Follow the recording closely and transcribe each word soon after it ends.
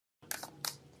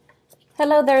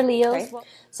Hello there, Leos. Okay.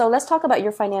 So let's talk about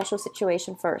your financial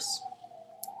situation first.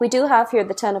 We do have here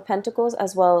the Ten of Pentacles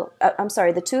as well.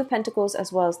 The Two of Pentacles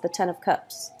as well as the Ten of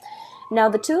Cups. Now,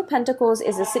 the Two of Pentacles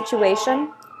is a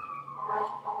situation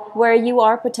where you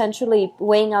are potentially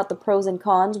weighing out the pros and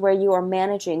cons, where you are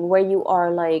managing, where you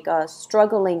are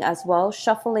struggling as well,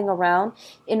 shuffling around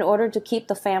in order to keep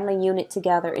the family unit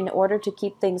together, in order to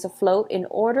keep things afloat, in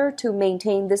order to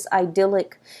maintain this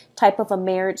idyllic type of a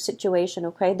marriage situation,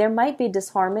 okay? There might be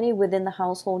disharmony within the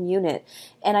household unit.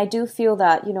 And I do feel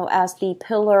that, as the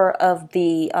pillar of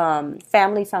the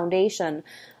family foundation,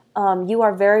 you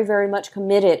are very, very much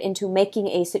committed into making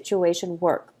a situation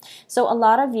work. So a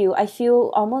lot of you, I feel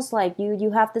almost like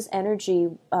you have this energy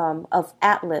of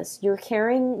Atlas. You're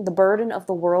carrying the burden of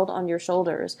the world on your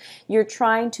shoulders. You're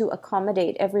trying to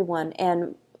accommodate everyone.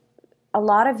 And a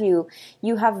lot of you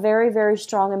have very, very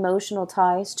strong emotional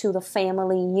ties to the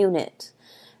family unit.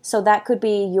 So that could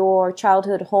be your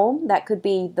childhood home. That could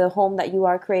be the home that you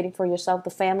are creating for yourself,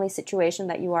 the family situation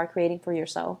that you are creating for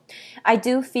yourself. I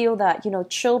do feel that,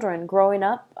 children growing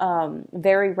up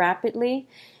very rapidly,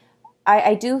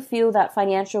 I do feel that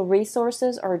financial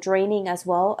resources are draining as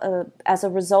well as a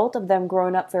result of them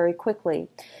growing up very quickly.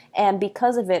 And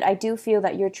because of it, I do feel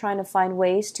that you're trying to find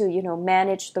ways to,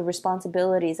 manage the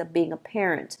responsibilities of being a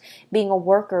parent, being a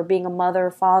worker, being a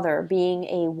mother, father, being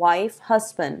a wife,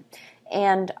 husband.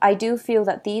 And I do feel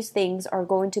that these things are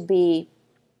going to be,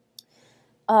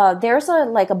 there's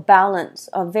a balance,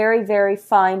 a very, very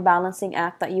fine balancing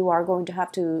act that you are going to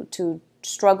have to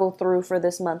struggle through for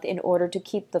this month in order to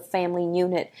keep the family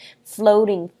unit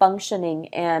floating, functioning,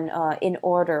 and in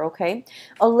order, okay?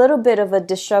 A little bit of a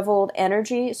disheveled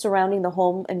energy surrounding the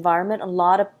home environment. A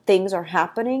lot of things are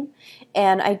happening,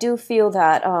 and I do feel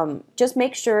that just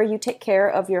make sure you take care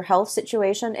of your health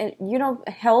situation. And,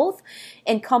 health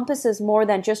encompasses more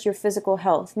than just your physical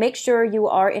health. Make sure you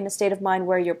are in a state of mind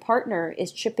where your partner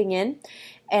is chipping in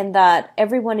and that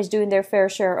everyone is doing their fair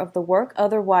share of the work.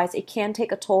 Otherwise, it can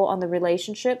take a toll on the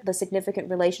relationship, the significant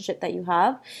relationship that you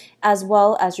have, as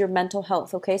well as your mental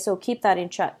health, okay? So keep that in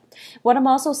check. What I'm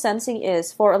also sensing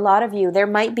is, for a lot of you, there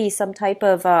might be some type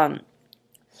of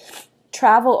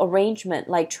travel arrangement,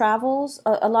 like travels.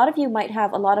 A lot of you might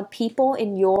have a lot of people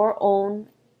in your own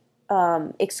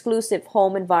exclusive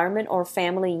home environment or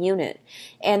family unit.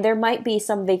 And there might be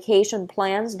some vacation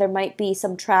plans, there might be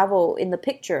some travel in the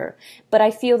picture, but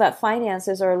I feel that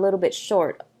finances are a little bit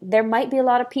short. There might be a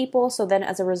lot of people, so then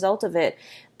as a result of it,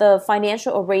 the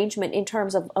financial arrangement in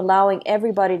terms of allowing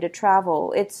everybody to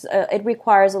travel, it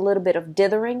requires a little bit of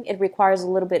dithering, it requires a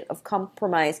little bit of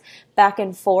compromise back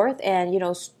and forth, and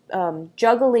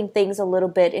juggling things a little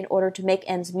bit in order to make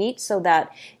ends meet so that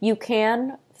you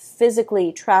can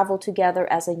physically travel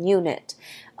together as a unit.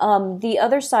 The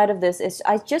other side of this is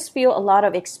I just feel a lot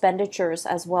of expenditures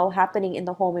as well happening in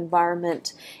the home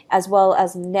environment, as well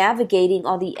as navigating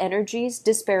all the energies,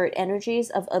 disparate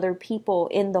energies of other people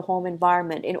in the home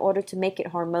environment in order to make it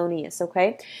harmonious,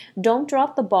 okay? Don't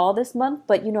drop the ball this month,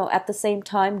 but at the same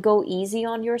time, go easy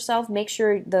on yourself. Make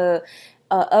sure the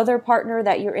other partner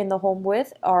that you're in the home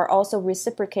with are also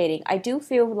reciprocating. I do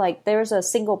feel like there's a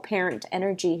single parent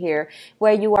energy here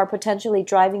where you are potentially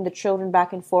driving the children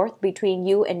back and forth between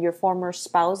you and your former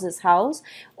spouse's house,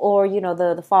 or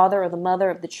the father or the mother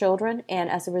of the children, and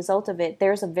as a result of it,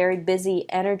 there's a very busy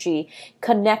energy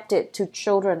connected to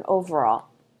children overall.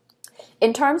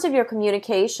 In terms of your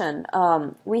communication,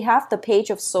 we have the Page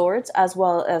of Swords as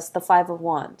well as the Five of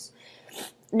Wands.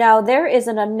 Now, there is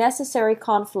an unnecessary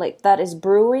conflict that is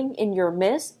brewing in your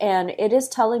midst, and it is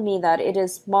telling me that it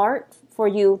is smart for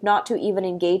you not to even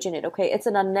engage in it, okay? It's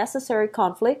an unnecessary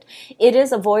conflict. It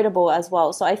is avoidable as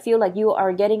well. So I feel like you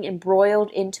are getting embroiled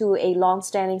into a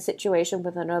long-standing situation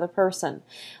with another person.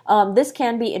 This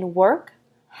can be in work,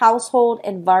 household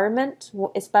environment,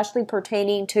 especially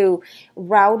pertaining to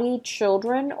rowdy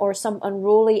children or some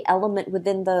unruly element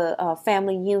within the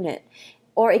family unit.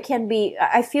 Or it can be,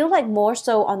 I feel like more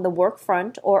so on the work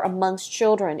front or amongst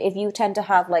children, if you tend to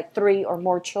have like 3 or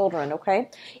more children, okay?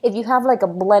 If you have like a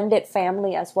blended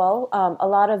family as well, a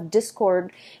lot of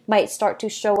discord might start to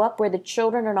show up where the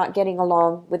children are not getting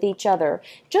along with each other.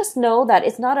 Just know that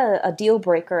it's not a deal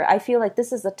breaker. I feel like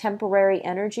this is a temporary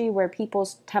energy where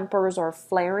people's tempers are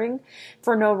flaring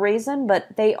for no reason,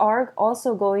 but they are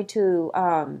also going to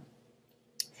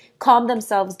calm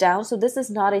themselves down. So this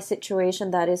is not a situation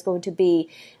that is going to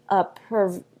be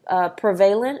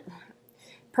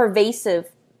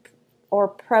pervasive, or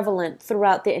prevalent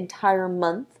throughout the entire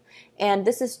month. And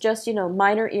this is just,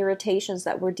 minor irritations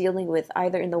that we're dealing with,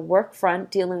 either in the work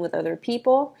front, dealing with other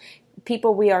people,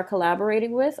 people we are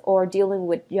collaborating with, or dealing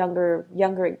with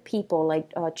younger people,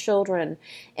 like children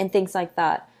and things like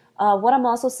that. What I'm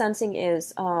also sensing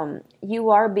is you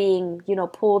are being,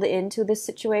 pulled into this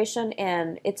situation,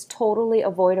 and it's totally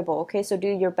avoidable. Okay, so do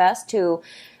your best to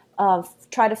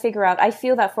try to figure out. I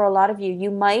feel that for a lot of you, you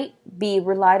might be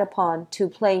relied upon to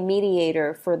play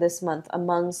mediator for this month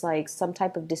amongst like some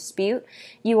type of dispute.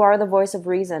 You are the voice of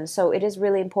reason, so it is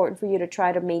really important for you to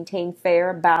try to maintain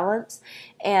fair balance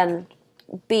and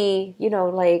be,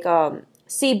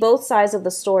 see both sides of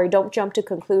the story. Don't jump to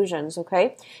conclusions,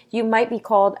 okay? You might be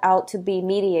called out to be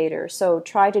mediator, so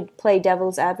try to play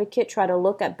devil's advocate. Try to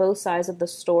look at both sides of the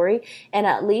story, and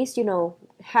at least,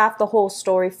 have the whole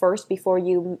story first before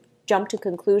you jump to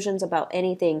conclusions about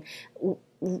anything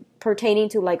pertaining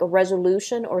to like a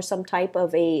resolution or some type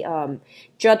of a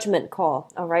judgment call,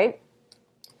 all right?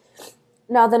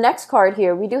 Now, the next card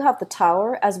here, we do have the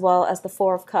Tower as well as the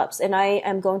Four of Cups. And I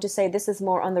am going to say this is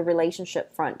more on the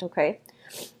relationship front, okay?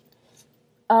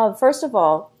 First of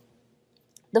all,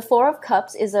 the Four of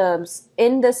Cups is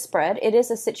in this spread, it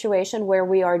is a situation where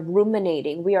we are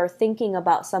ruminating. We are thinking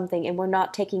about something and we're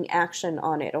not taking action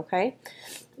on it, okay?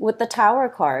 With the Tower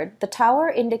card, the Tower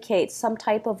indicates some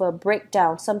type of a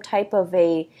breakdown, some type of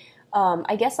a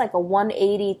I guess like a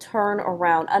 180 turn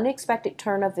around, unexpected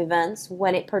turn of events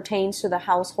when it pertains to the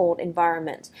household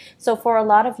environment. So for a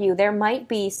lot of you, there might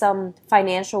be some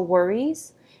financial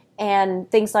worries and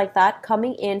things like that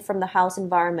coming in from the house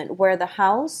environment, where the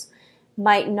house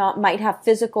might have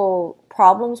physical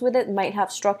problems with it, might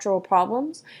have structural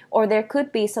problems, or there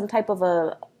could be some type of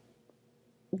a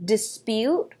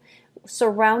dispute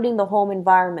surrounding the home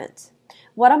environment.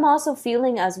 What I'm also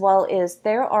feeling as well is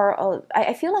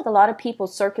I feel like a lot of people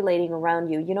circulating around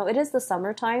you. It is the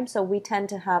summertime, so we tend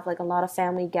to have like a lot of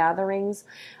family gatherings,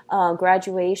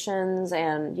 graduations,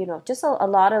 and, just a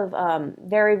lot of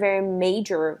very, very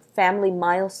major family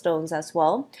milestones as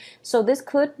well. So this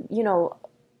could,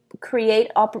 create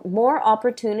more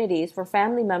opportunities for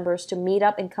family members to meet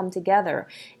up and come together.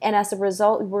 And as a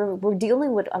result, we're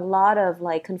dealing with a lot of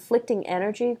like conflicting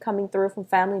energy coming through from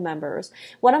family members.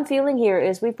 What I'm feeling here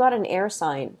is we've got an air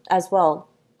sign as well.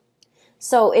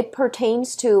 So it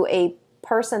pertains to a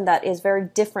person that is very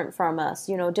different from us,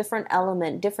 different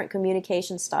element, different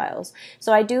communication styles.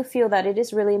 So I do feel that it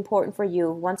is really important for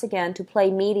you, once again, to play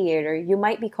mediator. You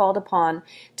might be called upon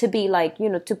to be like,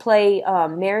 to play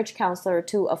marriage counselor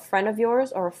to a friend of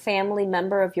yours or a family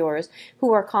member of yours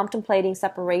who are contemplating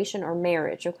separation or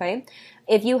marriage, okay?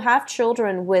 If you have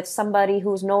children with somebody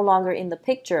who's no longer in the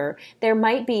picture, there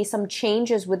might be some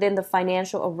changes within the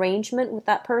financial arrangement with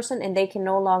that person, and they can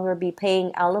no longer be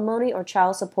paying alimony or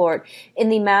child support in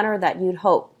the manner that you'd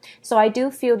hope. So I do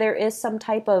feel there is some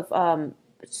type of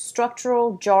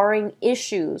structural jarring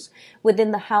issues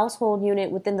within the household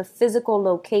unit, within the physical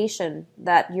location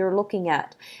that you're looking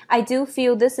at. I do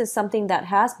feel this is something that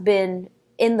has been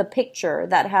in the picture,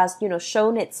 that has,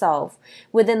 shown itself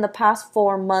within the past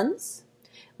 4 months,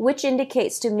 which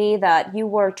indicates to me that you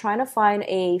were trying to find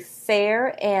a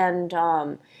fair and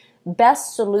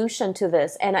best solution to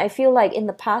this. And I feel like in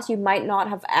the past you might not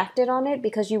have acted on it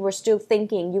because you were still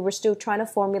thinking, you were still trying to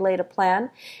formulate a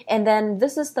plan. And then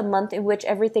this is the month in which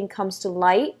everything comes to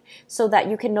light so that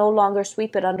you can no longer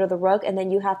sweep it under the rug, and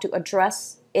then you have to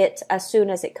address it as soon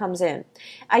as it comes in.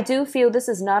 I do feel this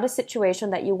is not a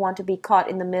situation that you want to be caught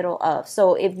in the middle of.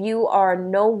 So if you are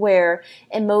nowhere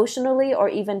emotionally or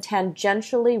even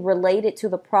tangentially related to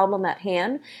the problem at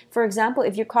hand, for example,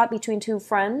 if you're caught between two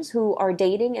friends who are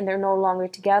dating and they're no longer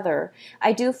together,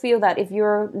 I do feel that if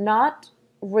you're not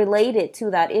related to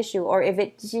that issue, or if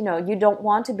it's, you don't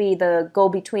want to be the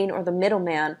go-between or the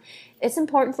middleman, it's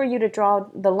important for you to draw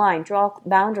the line, draw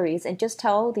boundaries, and just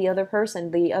tell the other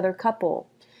person, the other couple,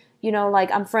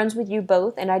 like, I'm friends with you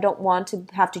both and I don't want to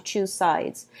have to choose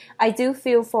sides. I do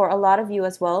feel for a lot of you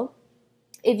as well,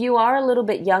 if you are a little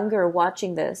bit younger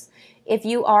watching this, if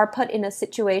you are put in a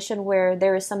situation where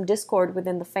there is some discord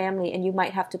within the family and you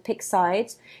might have to pick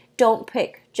sides, don't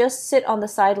pick. Just sit on the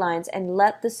sidelines and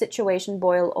let the situation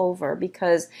boil over,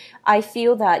 because I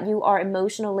feel that you are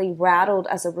emotionally rattled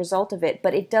as a result of it,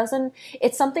 but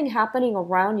it's something happening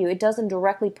around you. It doesn't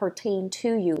directly pertain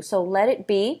to you. So let it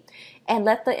be and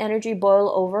let the energy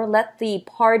boil over. Let the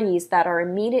parties that are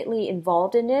immediately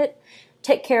involved in it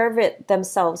take care of it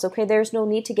themselves, okay? There's no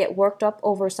need to get worked up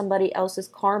over somebody else's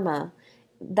karma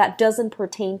that doesn't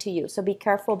pertain to you. So be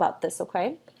careful about this,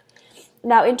 okay?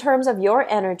 Now, in terms of your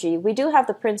energy, we do have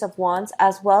the Prince of Wands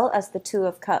as well as the Two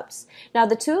of Cups. Now,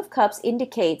 the Two of Cups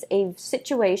indicates a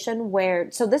situation where,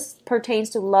 so this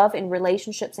pertains to love and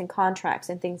relationships and contracts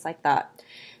and things like that.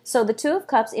 So the Two of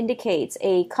Cups indicates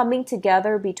a coming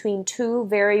together between two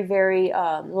very, very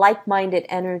like-minded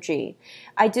energy.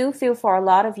 I do feel for a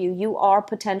lot of you, you are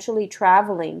potentially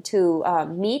traveling to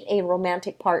meet a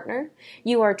romantic partner.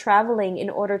 You are traveling in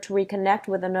order to reconnect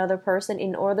with another person,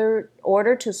 in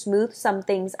order to smooth some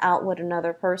things out with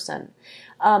another person.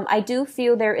 I do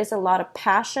feel there is a lot of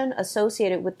passion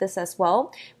associated with this as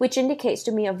well, which indicates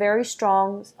to me a very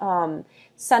strong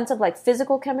sense of like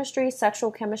physical chemistry,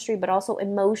 sexual chemistry, but also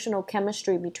emotional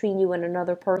chemistry between you and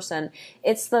another person.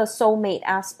 It's the soulmate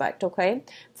aspect, okay?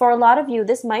 For a lot of you,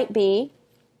 this might be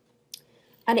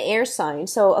an air sign,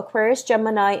 so Aquarius,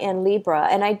 Gemini, and Libra.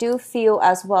 And I do feel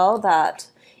as well that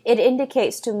it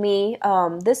indicates to me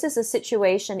this is a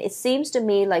situation, it seems to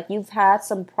me like you've had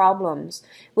some problems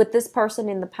with this person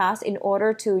in the past in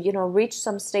order to, you know, reach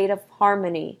some state of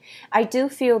harmony. I do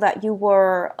feel that you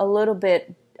were a little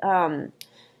bit,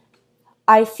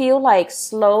 I feel like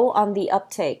slow on the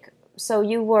uptake. So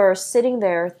you were sitting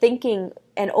there thinking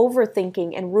and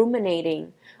overthinking and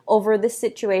ruminating over this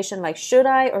situation, like, should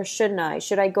I or shouldn't I?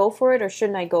 Should I go for it or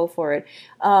shouldn't I go for it?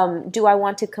 Do I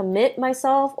want to commit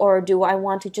myself or do I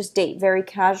want to just date very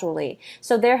casually?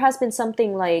 So there has been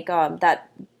something like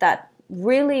that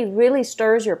really, really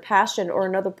stirs your passion, or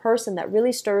another person that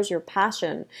really stirs your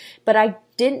passion. But I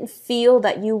didn't feel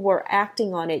that you were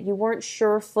acting on it. You weren't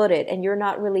sure-footed, and you're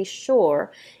not really sure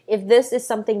if this is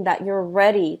something that you're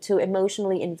ready to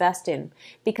emotionally invest in.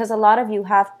 Because a lot of you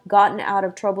have gotten out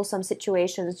of troublesome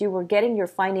situations. You were getting your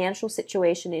financial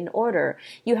situation in order.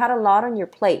 You had a lot on your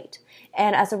plate.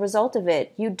 And as a result of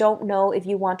it, you don't know if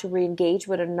you want to re-engage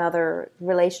with another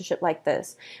relationship like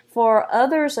this. For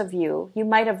others of you, you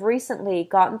might have recently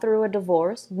gotten through a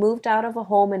divorce, moved out of a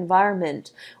home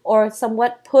environment, or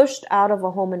somewhat pushed out of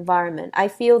a home environment. I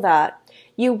feel that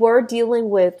you were dealing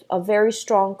with a very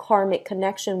strong karmic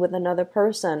connection with another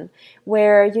person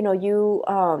where, you know, you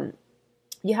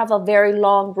have a very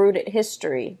long-rooted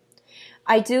history.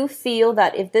 I do feel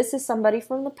that if this is somebody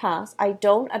from the past, I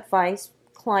don't advise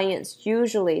clients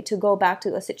usually to go back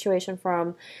to a situation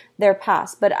from their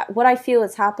past. But what I feel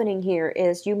is happening here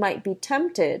is you might be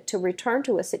tempted to return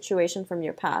to a situation from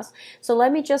your past. So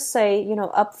let me just say, you know,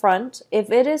 up front,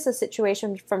 if it is a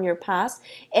situation from your past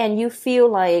and you feel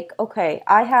like, okay,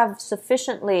 I have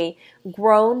sufficiently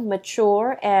grown,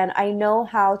 mature, and I know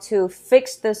how to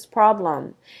fix this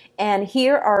problem. And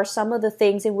here are some of the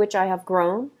things in which I have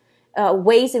grown.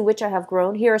 Ways in which I have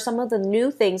grown. Here are some of the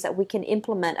new things that we can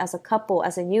implement as a couple,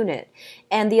 as a unit.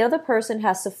 And the other person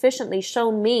has sufficiently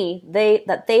shown me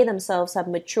that they themselves have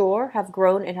matured, have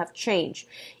grown, and have changed.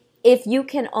 If you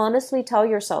can honestly tell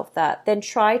yourself that, then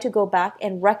try to go back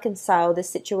and reconcile this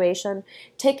situation.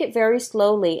 Take it very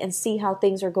slowly and see how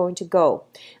things are going to go.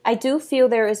 I do feel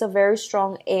there is a very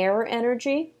strong air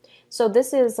energy. So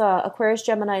this is Aquarius,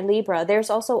 Gemini, Libra. There's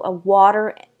also a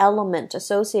water element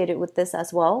associated with this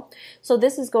as well. So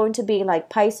this is going to be like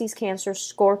Pisces, Cancer,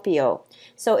 Scorpio.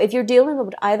 So if you're dealing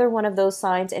with either one of those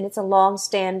signs and it's a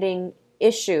long-standing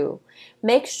issue,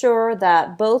 make sure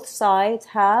that both sides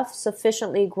have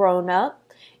sufficiently grown up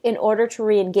in order to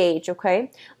re-engage,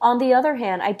 okay? On the other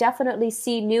hand, I definitely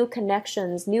see new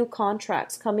connections, new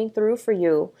contracts coming through for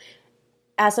you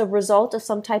as a result of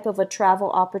some type of a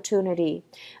travel opportunity.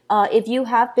 If you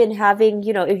have been having,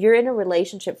 you know, if you're in a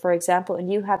relationship, for example,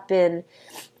 and you have been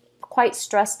quite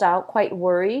stressed out, quite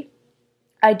worried,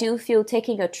 I do feel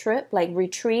taking a trip, like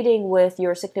retreating with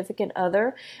your significant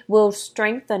other, will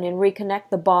strengthen and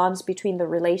reconnect the bonds between the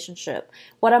relationship.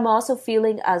 What I'm also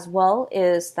feeling as well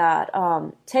is that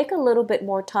take a little bit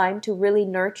more time to really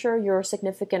nurture your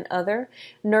significant other,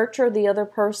 nurture the other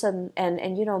person,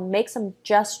 and you know, make some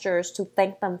gestures to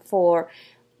thank them for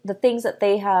the things that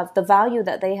they have, the value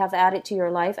that they have added to your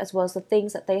life, as well as the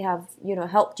things that they have, you know,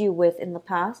 helped you with in the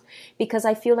past. Because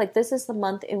I feel like this is the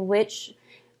month in which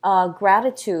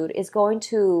gratitude is going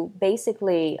to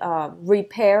basically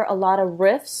repair a lot of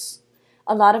rifts,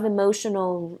 a lot of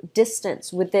emotional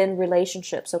distance within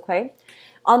relationships, okay?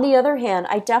 On the other hand,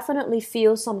 I definitely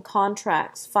feel some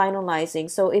contracts finalizing.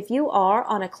 So if you are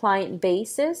on a client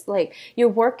basis, like you're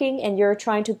working and you're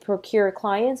trying to procure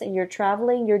clients and you're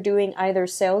traveling, you're doing either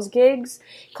sales gigs,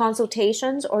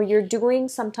 consultations, or you're doing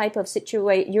some type of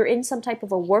you're in some type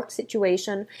of a work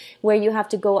situation where you have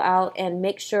to go out and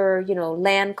make sure, you know,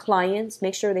 land clients,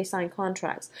 make sure they sign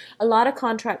contracts. A lot of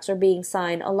contracts are being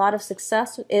signed. A lot of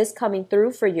success is coming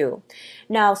through for you.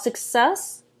 Now,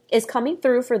 success is coming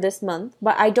through for this month,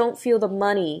 but I don't feel the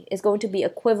money is going to be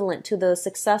equivalent to the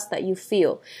success that you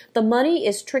feel. The money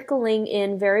is trickling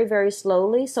in very, very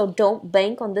slowly, so don't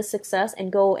bank on this success and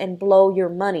go and blow your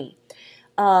money.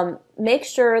 Make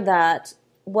sure that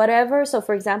whatever. So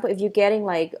for example, if you're getting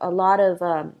like a lot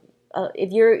of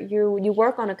if you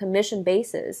work on a commission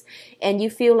basis and you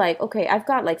feel like, okay, I've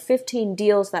got like 15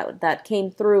 deals that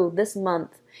came through this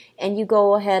month, and you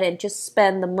go ahead and just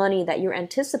spend the money that you're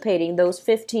anticipating those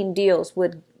 15 deals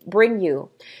would bring you,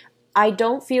 I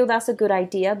don't feel that's a good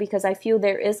idea, because I feel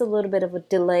there is a little bit of a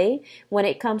delay when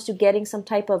it comes to getting some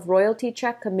type of royalty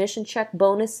check, commission check,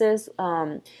 bonuses,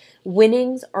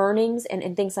 winnings, earnings,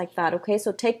 and things like that. Okay,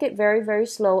 so take it very, very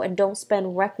slow and don't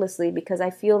spend recklessly, because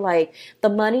I feel like the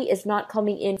money is not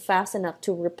coming in fast enough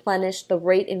to replenish the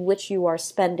rate in which you are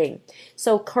spending.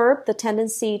 So curb the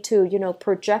tendency to,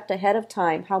 project ahead of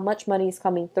time how much money is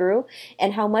coming through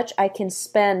and how much I can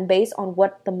spend based on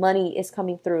what the money is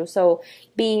coming through. So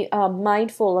be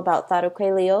mindful about that,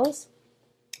 okay, Leos?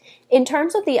 In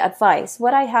terms of the advice,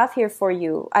 what I have here for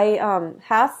you, I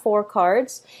have 4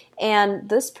 cards, and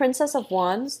this Princess of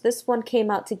Wands, this one came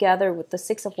out together with the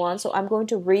Six of Wands, so I'm going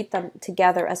to read them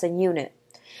together as a unit.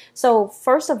 So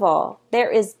first of all, there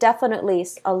is definitely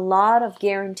a lot of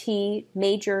guaranteed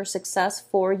major success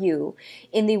for you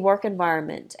in the work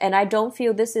environment. And I don't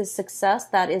feel this is success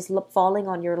that is falling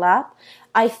on your lap.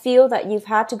 I feel that you've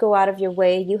had to go out of your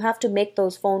way. You have to make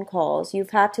those phone calls. You've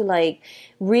had to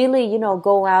really,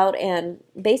 go out and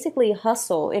basically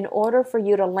hustle in order for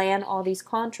you to land all these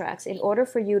contracts, in order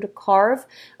for you to carve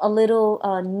a little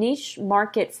niche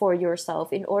market for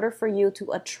yourself, in order for you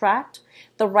to attract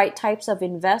the right types of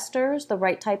investors, the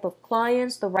right type of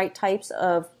clients, the right types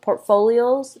of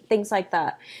portfolios, things like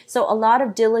that. So a lot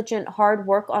of diligent hard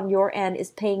work on your end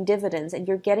is paying dividends, and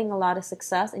you're getting a lot of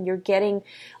success, and you're getting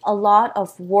a lot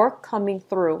of work coming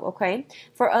through, okay?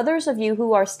 For others of you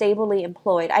who are stably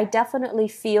employed, I definitely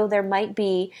feel there might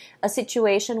be a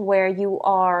situation where you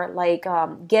are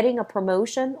getting a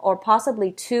promotion, or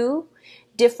possibly 2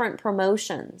 different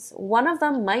promotions. One of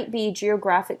them might be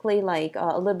geographically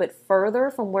a little bit further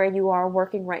from where you are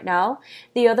working right now.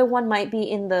 The other one might be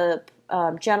in the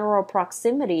general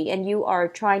proximity, and you are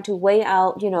trying to weigh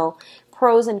out,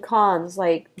 pros and cons.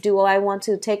 Like, do I want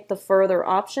to take the further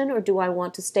option, or do I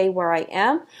want to stay where I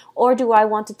am, or do I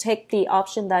want to take the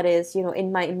option that is,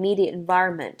 in my immediate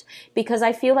environment? Because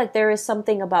I feel like there is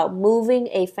something about moving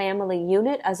a family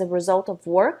unit as a result of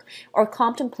work, or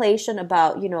contemplation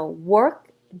about, work,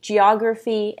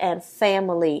 geography, and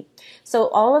family. So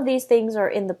all of these things are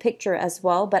in the picture as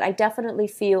well, but I definitely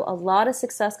feel a lot of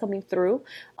success coming through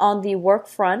on the work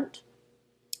front,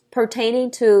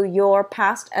 pertaining to your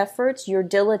past efforts, your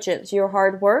diligence, your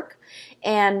hard work.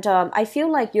 And I feel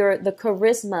like the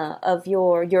charisma of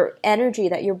your energy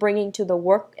that you're bringing to the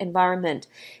work environment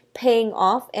paying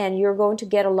off, and you're going to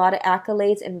get a lot of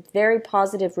accolades and very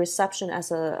positive reception as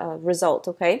a result,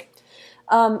 okay?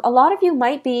 A lot of you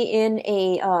might be in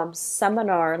a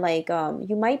seminar,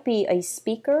 you might be a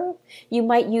speaker, you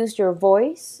might use your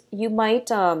voice, you might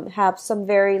have some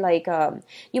very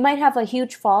you might have a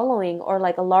huge following, or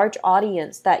a large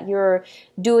audience that you're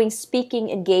doing speaking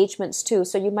engagements to,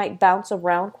 so you might bounce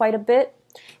around quite a bit.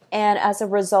 And as a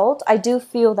result, I do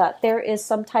feel that there is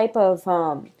some type of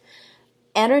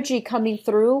energy coming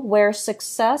through where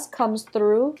success comes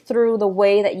through the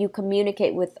way that you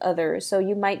communicate with others. So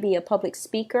you might be a public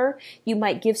speaker, you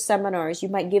might give seminars, you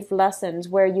might give lessons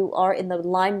where you are in the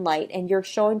limelight, and you're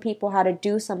showing people how to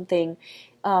do something.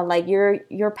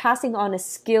 You're passing on a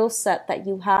skill set that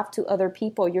you have to other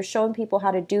people. You're showing people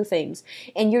how to do things,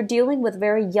 and you're dealing with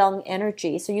very young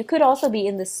energy. So you could also be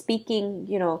in the speaking,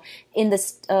 in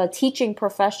the teaching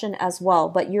profession as well,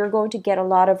 but you're going to get a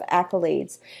lot of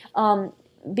accolades.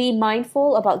 Be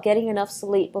mindful about getting enough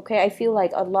sleep, okay? I feel like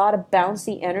a lot of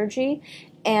bouncy energy.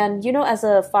 And, as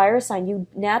a fire sign, you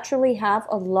naturally have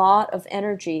a lot of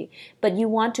energy, but you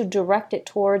want to direct it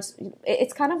towards,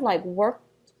 it's kind of like work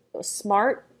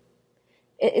smart.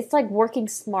 It's like working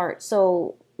smart.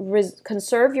 So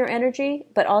conserve your energy,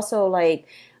 but also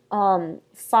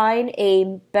find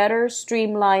a better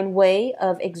streamlined way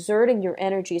of exerting your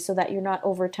energy so that you're not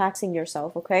overtaxing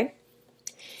yourself, okay?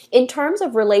 In terms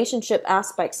of relationship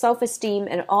aspects, self-esteem,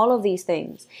 and all of these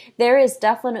things, there is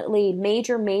definitely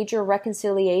major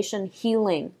reconciliation,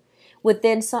 healing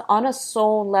within on a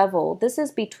soul level. This is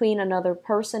between another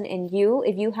person and you.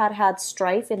 If you had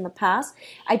strife in the past,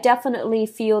 I definitely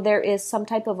feel there is some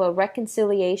type of a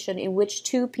reconciliation in which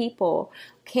 2 people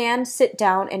can sit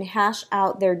down and hash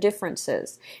out their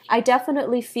differences. I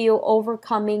definitely feel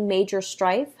overcoming major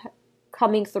strife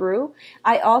coming through.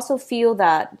 I also feel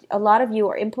that a lot of you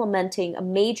are implementing a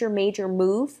major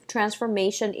move,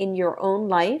 transformation in your own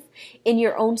life, in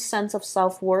your own sense of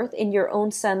self-worth, in your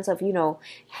own sense of,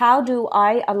 how do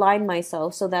I align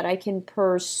myself so that I can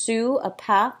pursue a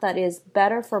path that is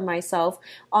better for myself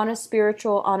on a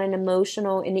spiritual, on an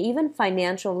emotional, and even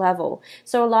financial level.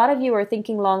 So a lot of you are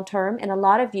thinking long term, and a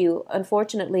lot of you,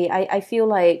 unfortunately, I feel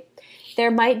like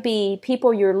there might be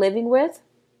people you're living with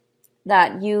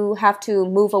that you have to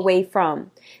move away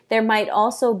from. There might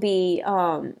also be,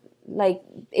 like,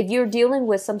 if you're dealing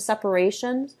with some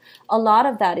separations, a lot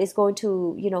of that is going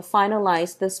to,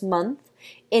 finalize this month,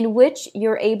 in which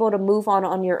you're able to move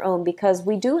on your own, because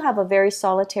we do have a very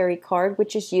solitary card,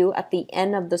 which is you at the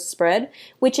end of the spread,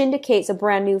 which indicates a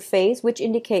brand new phase, which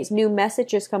indicates new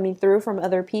messages coming through from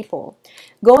other people.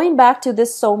 Going back to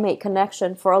this soulmate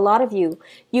connection, for a lot of you,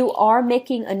 you are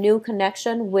making a new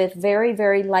connection with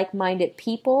very like-minded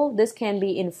people. This can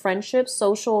be in friendships,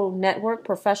 social network,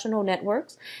 professional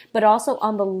networks, but also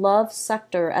on the love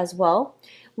sector as well,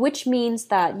 which means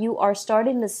that you are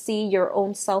starting to see your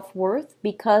own self-worth,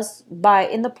 because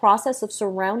in the process of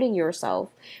surrounding yourself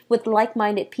with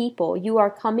like-minded people, you are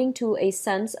coming to a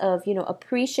sense of,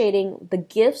 appreciating the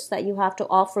gifts that you have to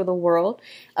offer the world,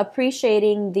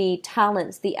 appreciating the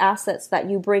talents, the assets that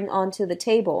you bring onto the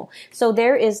table. So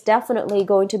there is definitely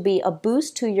going to be a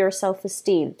boost to your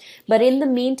self-esteem. But in the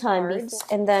meantime,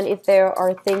 and then if there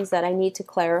are things that I need to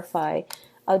clarify,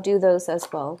 I'll do those as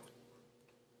well.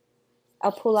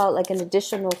 I'll pull out like an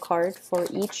additional card for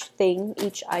each thing,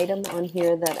 each item on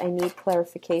here that I need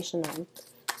clarification on.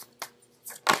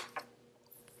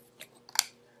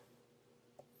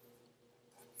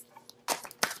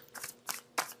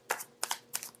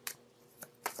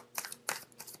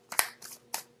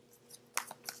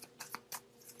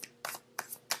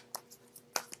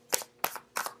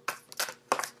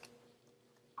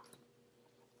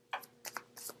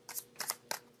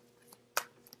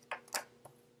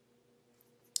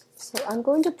 So I'm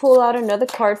going to pull out another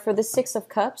card for the Six of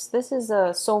Cups. This is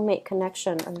a soulmate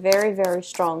connection, a very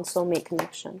strong soulmate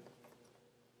connection.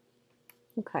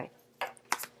 Okay.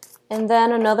 And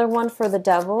then another one for the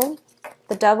Devil.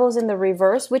 The Devil's in the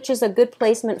reverse, which is a good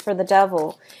placement for the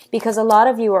Devil, because a lot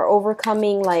of you are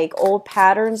overcoming like old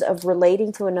patterns of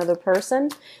relating to another person,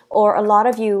 or a lot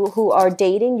of you who are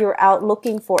dating, you're out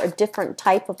looking for a different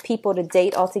type of people to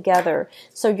date altogether.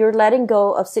 So you're letting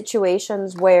go of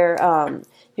situations where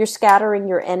you're scattering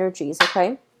your energies,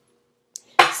 okay?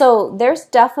 So there's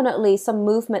definitely some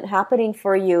movement happening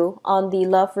for you on the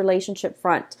love relationship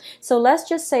front. So let's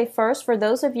just say first, for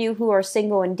those of you who are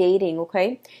single and dating,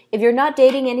 okay? If you're not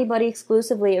dating anybody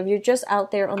exclusively, if you're just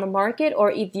out there on the market,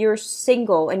 or if you're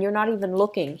single and you're not even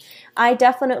looking, I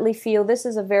definitely feel this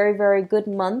is a very good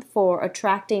month for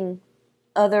attracting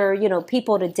other,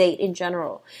 people to date in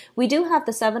general. We do have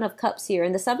the Seven of Cups here,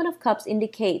 and the Seven of Cups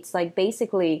indicates like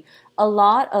basically a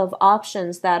lot of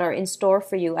options that are in store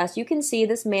for you. As you can see,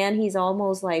 this man, he's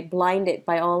almost like blinded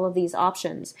by all of these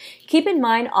options. Keep in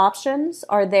mind, options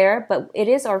are there, but it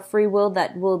is our free will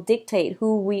that will dictate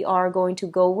who we are going to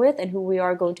go with and who we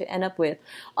are going to end up with.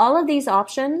 All of these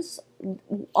options,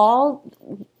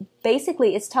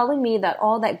 basically, it's telling me that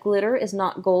all that glitter is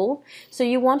not gold. So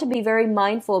you want to be very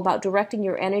mindful about directing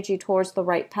your energy towards the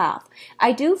right path.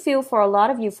 I do feel for a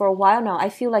lot of you, for a while now, I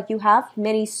feel like you have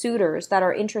many suitors that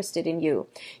are interested in you.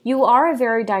 You are a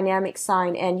very dynamic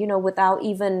sign, and without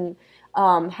even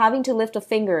having to lift a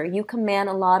finger, you command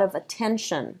a lot of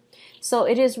attention. So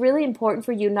it is really important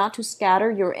for you not to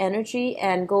scatter your energy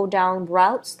and go down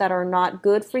routes that are not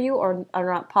good for you or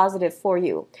are not positive for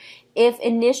you. If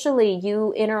initially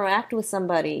you interact with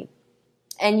somebody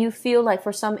and you feel like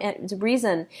for some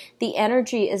reason the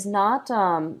energy is not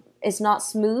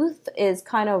smooth, is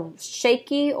kind of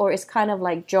shaky, or is kind of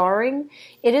like jarring,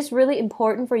 it is really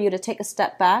important for you to take a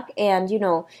step back and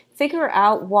figure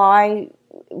out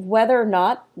whether or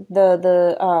not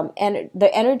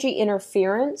the energy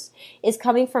interference is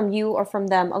coming from you or from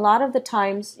them. A lot of the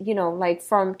times, like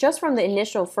from the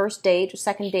initial first date,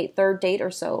 second date, third date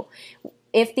or so,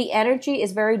 if the energy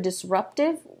is very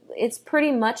disruptive, it's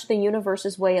pretty much the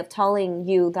universe's way of telling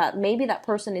you that maybe that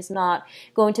person is not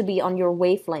going to be on your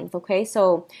wavelength, okay?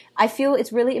 So I feel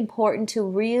it's really important to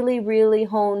really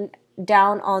hone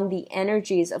down on the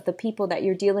energies of the people that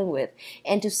you're dealing with,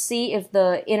 and to see if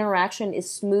the interaction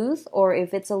is smooth or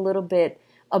if it's a little bit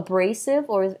abrasive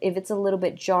or if it's a little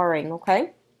bit jarring,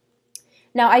 okay?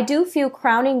 Now, I do feel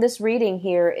crowning this reading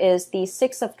here is the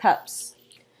Six of Cups.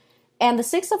 And the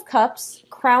Six of Cups,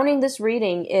 crowning this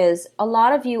reading, is a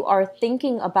lot of you are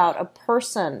thinking about a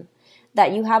person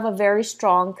that you have a very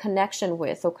strong connection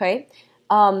with, okay?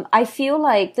 I feel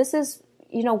like this is,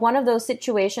 one of those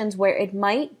situations where it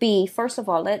might be, first of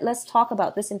all, let's talk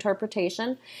about this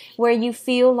interpretation, where you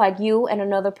feel like you and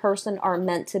another person are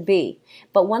meant to be.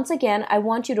 But once again, I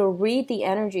want you to read the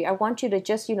energy. I want you to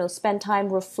just, spend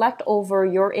time, reflect over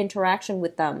your interaction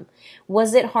with them.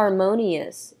 Was it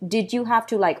harmonious? Did you have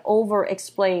to like over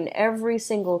explain every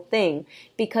single thing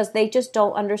because they just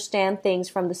don't understand things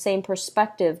from the same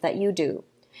perspective that you do?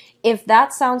 If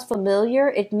that sounds familiar,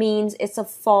 it means it's a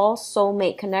false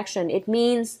soulmate connection. It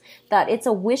means that it's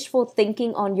a wishful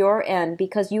thinking on your end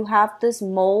because you have this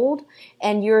mold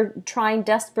and you're trying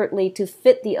desperately to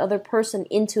fit the other person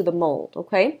into the mold,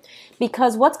 okay?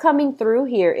 Because what's coming through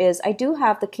here is I do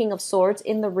have the King of Swords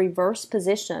in the reverse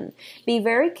position. Be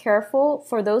very careful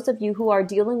for those of you who are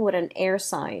dealing with an air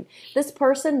sign. This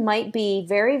person might be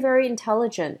very, very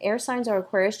intelligent. Air signs are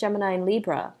Aquarius, Gemini, and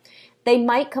Libra. They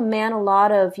might command a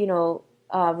lot of,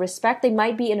 respect. They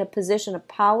might be in a position of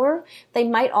power. They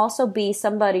might also be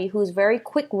somebody who's very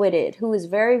quick-witted, who is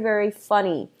very, very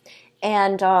funny.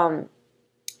 And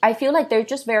I feel like they're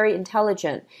just very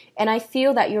intelligent. And I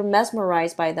feel that you're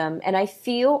mesmerized by them. And I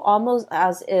feel almost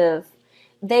as if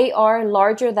they are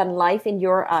larger than life in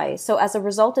your eyes. So as a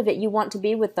result of it, you want to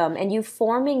be with them, and you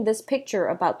forming this picture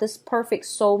about this perfect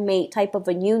soulmate type of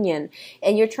a union,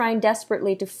 and you're trying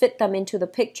desperately to fit them into the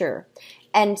picture.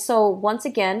 And so once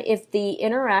again, if the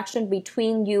interaction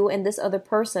between you and this other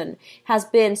person has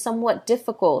been somewhat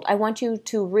difficult, I want you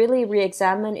to really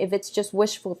re-examine if it's just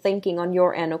wishful thinking on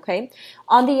your end, okay?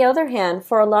 On the other hand,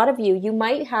 for a lot of you, you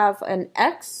might have an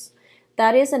ex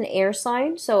that is an air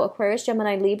sign, so Aquarius,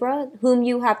 Gemini, Libra, whom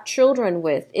you have children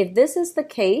with. If this is the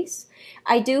case,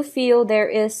 I do feel there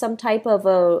is some type of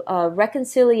a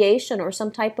reconciliation or some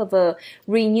type of a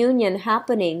reunion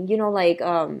happening.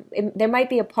 There might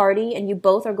be a party and you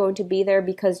both are going to be there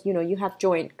because, you have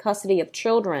joint custody of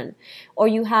children, or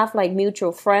you have like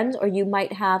mutual friends, or you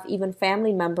might have even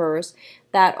family members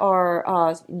that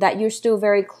are that you're still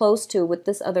very close to with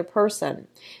this other person.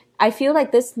 I feel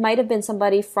like this might have been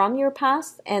somebody from your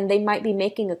past and they might be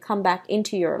making a comeback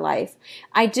into your life.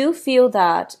 I do feel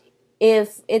that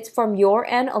if it's from your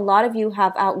end, a lot of you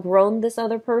have outgrown this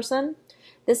other person,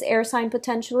 this air sign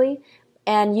potentially,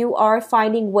 and you are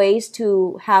finding ways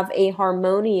to have a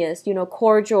harmonious,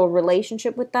 cordial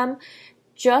relationship with them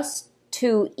just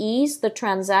to ease the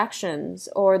transactions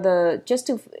or just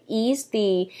to ease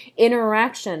the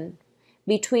interaction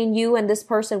between you and this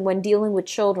person when dealing with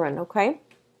children, okay?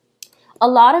 A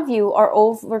lot of you are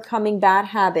overcoming bad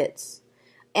habits,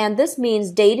 and this means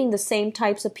dating the same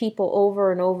types of people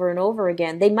over and over and over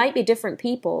again. They might be different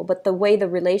people, but the way the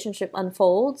relationship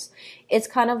unfolds, it's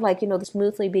kind of like,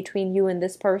 smoothly between you and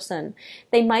this person.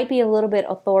 They might be a little bit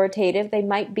authoritative. They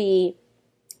might be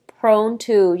prone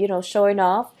to, showing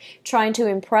off, trying to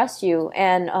impress you,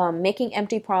 and making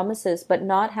empty promises, but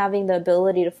not having the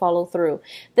ability to follow through.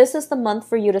 This is the month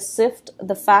for you to sift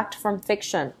the fact from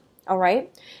fiction. All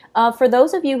right. For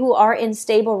those of you who are in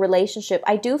stable relationship,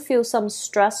 I do feel some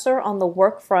stressor on the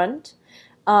work front,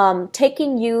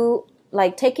 taking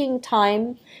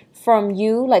time from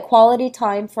you, like quality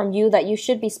time from you that you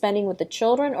should be spending with the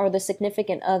children or the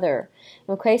significant other.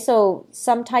 Okay, so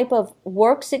some type of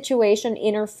work situation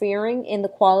interfering in the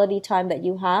quality time that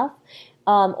you have.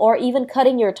 Or even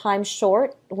cutting your time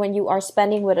short when you are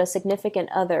spending with a significant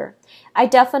other. I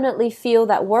definitely feel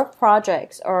that work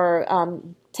projects are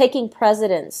taking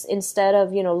precedence instead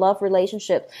of, love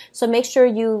relationship. So make sure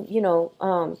you,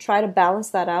 try to balance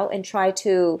that out and try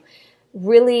to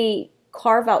really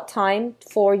carve out time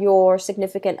for your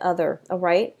significant other, all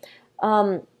right?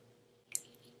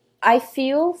 I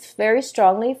feel very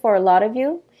strongly for a lot of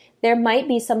you. There might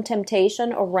be some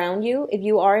temptation around you if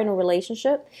you are in a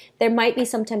relationship. There might be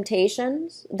some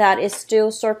temptations that is still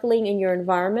circling in your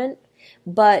environment,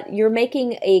 but you're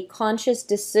making a conscious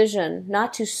decision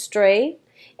not to stray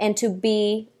and to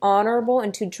be honorable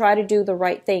and to try to do the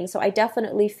right thing. So I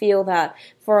definitely feel that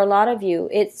for a lot of you,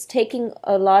 it's taking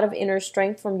a lot of inner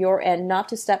strength from your end not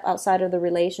to step outside of the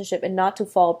relationship and not to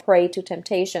fall prey to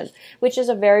temptation, which is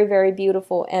a very, very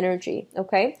beautiful energy,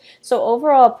 okay? So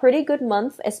overall, a pretty good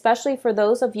month, especially for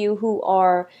those of you who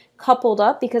are coupled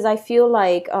up, because I feel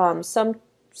like some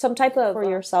type of for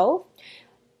yourself.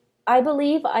 I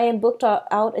believe I am booked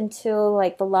out until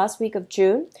like the last week of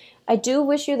June. I do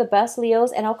wish you the best,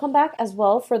 Leos, and I'll come back as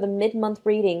well for the mid-month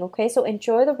reading, okay? So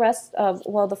enjoy the rest of,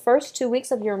 the first 2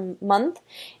 weeks of your month,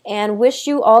 and wish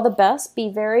you all the best. Be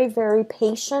very, very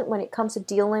patient when it comes to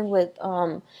dealing with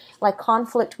like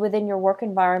conflict within your work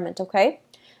environment, okay?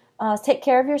 Take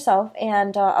care of yourself,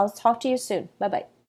 and I'll talk to you soon. Bye-bye.